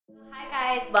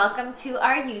Hi guys, welcome to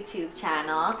our YouTube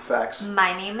channel. Facts.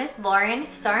 My name is Lauren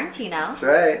Sorrentino. That's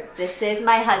right. This is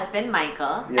my husband,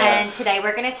 Michael. Yes. And today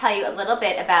we're going to tell you a little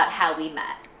bit about how we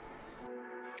met.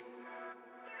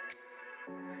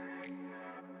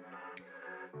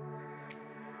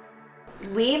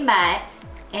 We met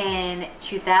in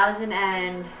 2000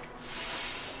 and...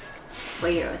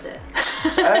 What year was it?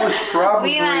 That was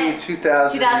probably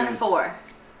 2004.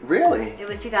 Really? It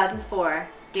was 2004.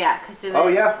 Yeah, because it was... Oh,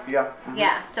 yeah, yeah. Mm-hmm.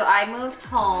 Yeah, so I moved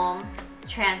home,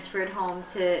 transferred home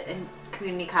to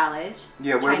community college.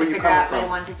 Yeah, where were you coming from? Trying to figure out what I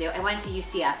wanted to do. I went to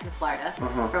UCF in Florida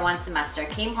for 1 semester.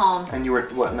 Came home. And you were,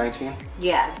 what, 19?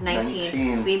 Yeah, I was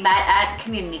 19. We met at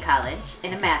community college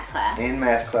in a math class. In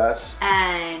math class.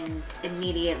 And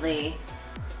immediately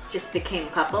just became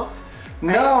a couple.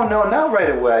 Right? No, not right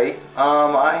away.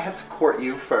 I had to court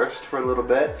you first for a little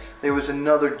bit. There was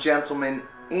another gentleman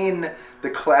in the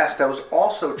class that was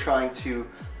also trying to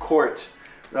court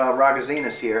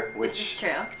Ragazzina's here, which this is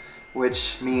true.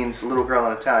 Which means little girl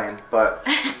in Italian, but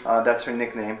that's her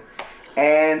nickname.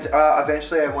 And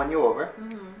eventually I won you over.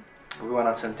 We went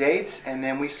on some dates, and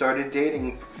then we started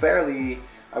dating fairly,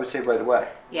 I would say, right away.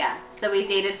 Yeah, so we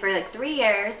dated for like 3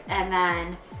 years, and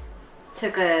then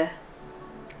took a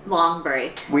long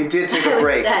break. We did take a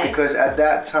break because at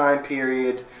that time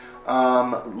period,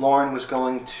 Lauren was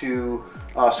going to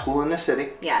school in the city.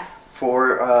 Yes.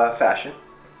 For fashion.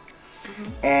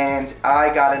 And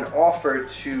I got an offer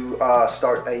to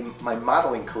start my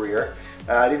modeling career.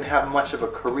 I didn't have much of a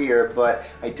career, but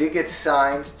I did get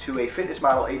signed to a fitness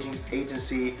model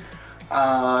agency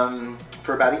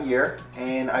for about a year,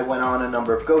 and I went on a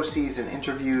number of go-sees and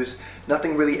interviews.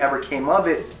 Nothing really ever came of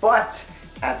it, but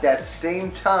at that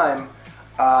same time,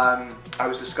 I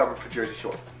was discovered for Jersey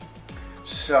Shore.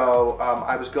 So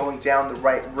I was going down the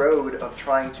right road of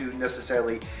trying to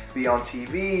necessarily be on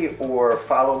TV or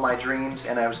follow my dreams,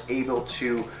 and I was able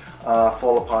to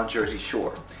fall upon Jersey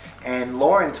Shore. And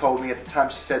Lauren told me at the time,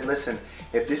 she said, listen,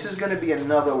 if this is going to be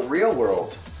another Real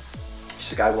World,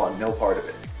 she's like, I want no part of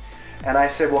it. And I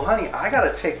said, well, honey, I got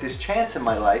to take this chance in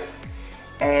my life,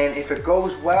 and if it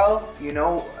goes well, you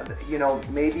know,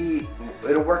 maybe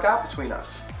it'll work out between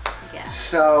us. Yeah.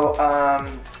 So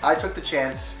I took the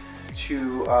chance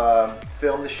to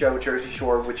film the show Jersey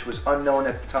Shore, which was unknown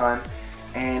at the time,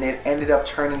 and it ended up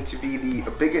turning to be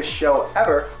the biggest show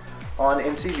ever on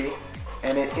MTV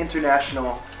and an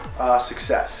international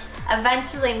success.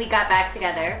 Eventually we got back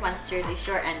together once Jersey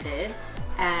Shore ended,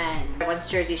 and once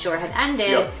Jersey Shore had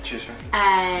ended,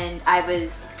 and I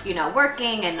was, you know,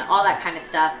 working and all that kind of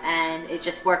stuff, and it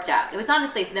just worked out. It was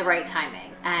honestly the right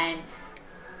timing. And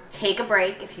take a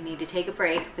break if you need to take a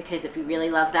break, because if you really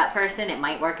love that person, it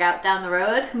might work out down the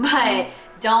road, but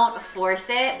don't force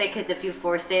it, because if you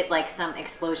force it, like, some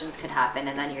explosions could happen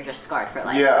and then you're just scarred for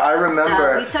life. Yeah, I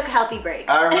remember. So we took healthy breaks.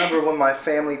 I remember when my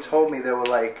family told me they were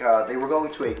like, they were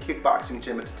going to a kickboxing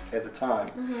gym at the time.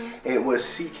 It was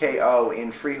CAMEO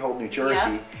in Freehold, New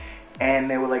Jersey. Yep.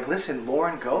 And they were like, listen,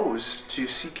 Lauren goes to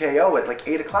CAMEO at like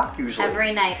 8 o'clock usually.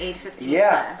 Every night, 8:15.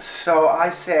 Yeah, so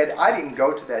I said, I didn't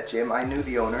go to that gym. I knew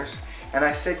the owners. And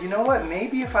I said, you know what,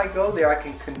 maybe if I go there, I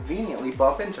can conveniently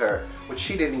bump into her, which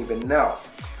she didn't even know.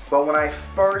 But when I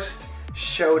first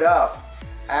showed up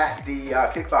at the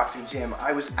kickboxing gym,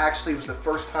 it was the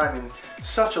first time in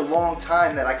such a long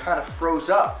time that I kind of froze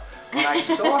up when I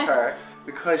saw her,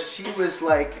 because she was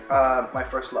like my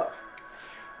first love.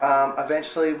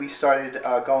 Eventually we started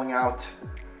going out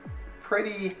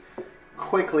pretty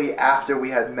quickly after we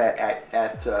had met at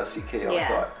CAMEO. Yeah.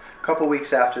 But a couple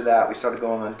weeks after that, we started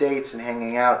going on dates and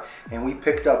hanging out, and we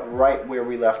picked up right where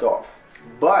we left off.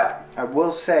 But I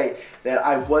will say that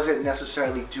I wasn't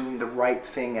necessarily doing the right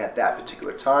thing at that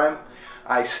particular time.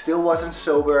 I still wasn't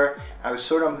sober. I was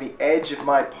sort of on the edge of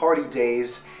my party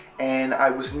days, and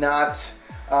I was not,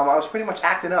 I was pretty much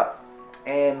acting up.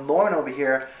 And Lauren over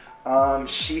here,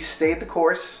 she stayed the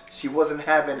course. She wasn't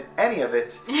having any of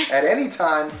it at any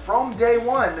time from day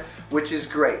one, which is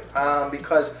great,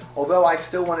 because although I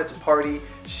still wanted to party,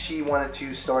 she wanted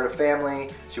to start a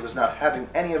family. She was not having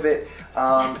any of it,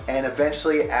 and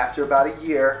eventually, after about a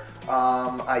year,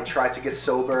 I tried to get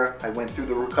sober. I went through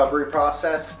the recovery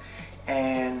process,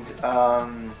 and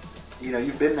you know,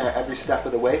 you've been there every step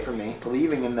of the way for me,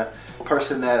 believing in the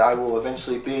person that I will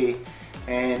eventually be.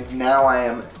 And now I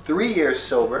am 3 years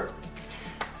sober.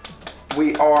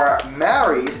 We are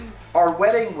married. Our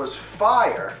wedding was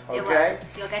fire, okay? It was.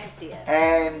 You'll get to see it.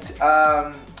 And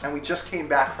we just came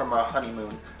back from our honeymoon,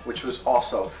 which was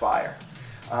also fire.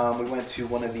 We went to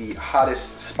one of the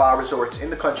hottest spa resorts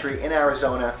in the country, in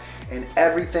Arizona, and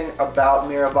everything about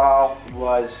Miraval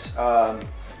was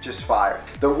just fire.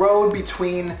 The road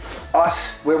between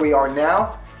us, where we are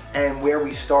now, and where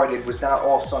we started was not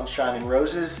all sunshine and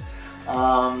roses,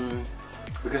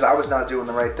 because I was not doing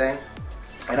the right thing.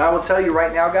 And I will tell you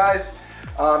right now, guys,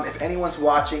 if anyone's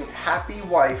watching, happy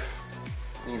wife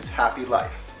means happy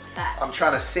life. Facts. I'm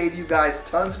trying to save you guys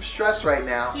tons of stress right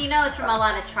now. He knows from a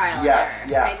lot of trial and yes,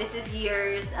 error, yeah. right? This is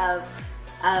years of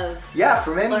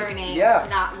for many, learning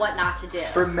what not to do.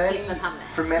 For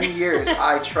many years,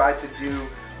 I tried to do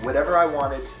whatever I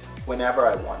wanted, whenever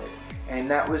I wanted,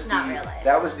 and that was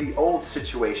the old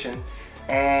situation.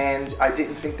 And I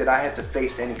didn't think that I had to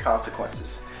face any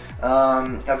consequences.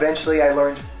 Eventually, I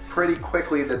learned pretty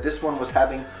quickly that this one was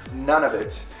having none of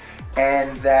it,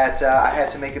 and that I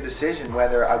had to make a decision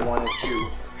whether I wanted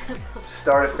to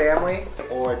start a family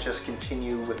or just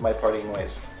continue with my partying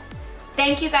ways.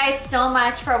 Thank you guys so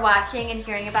much for watching and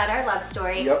hearing about our love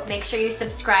story. Yep. Make sure you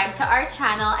subscribe to our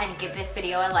channel and give this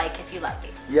video a like if you love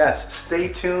these. Yes, stay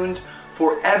tuned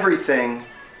for everything,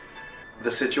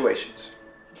 the situations.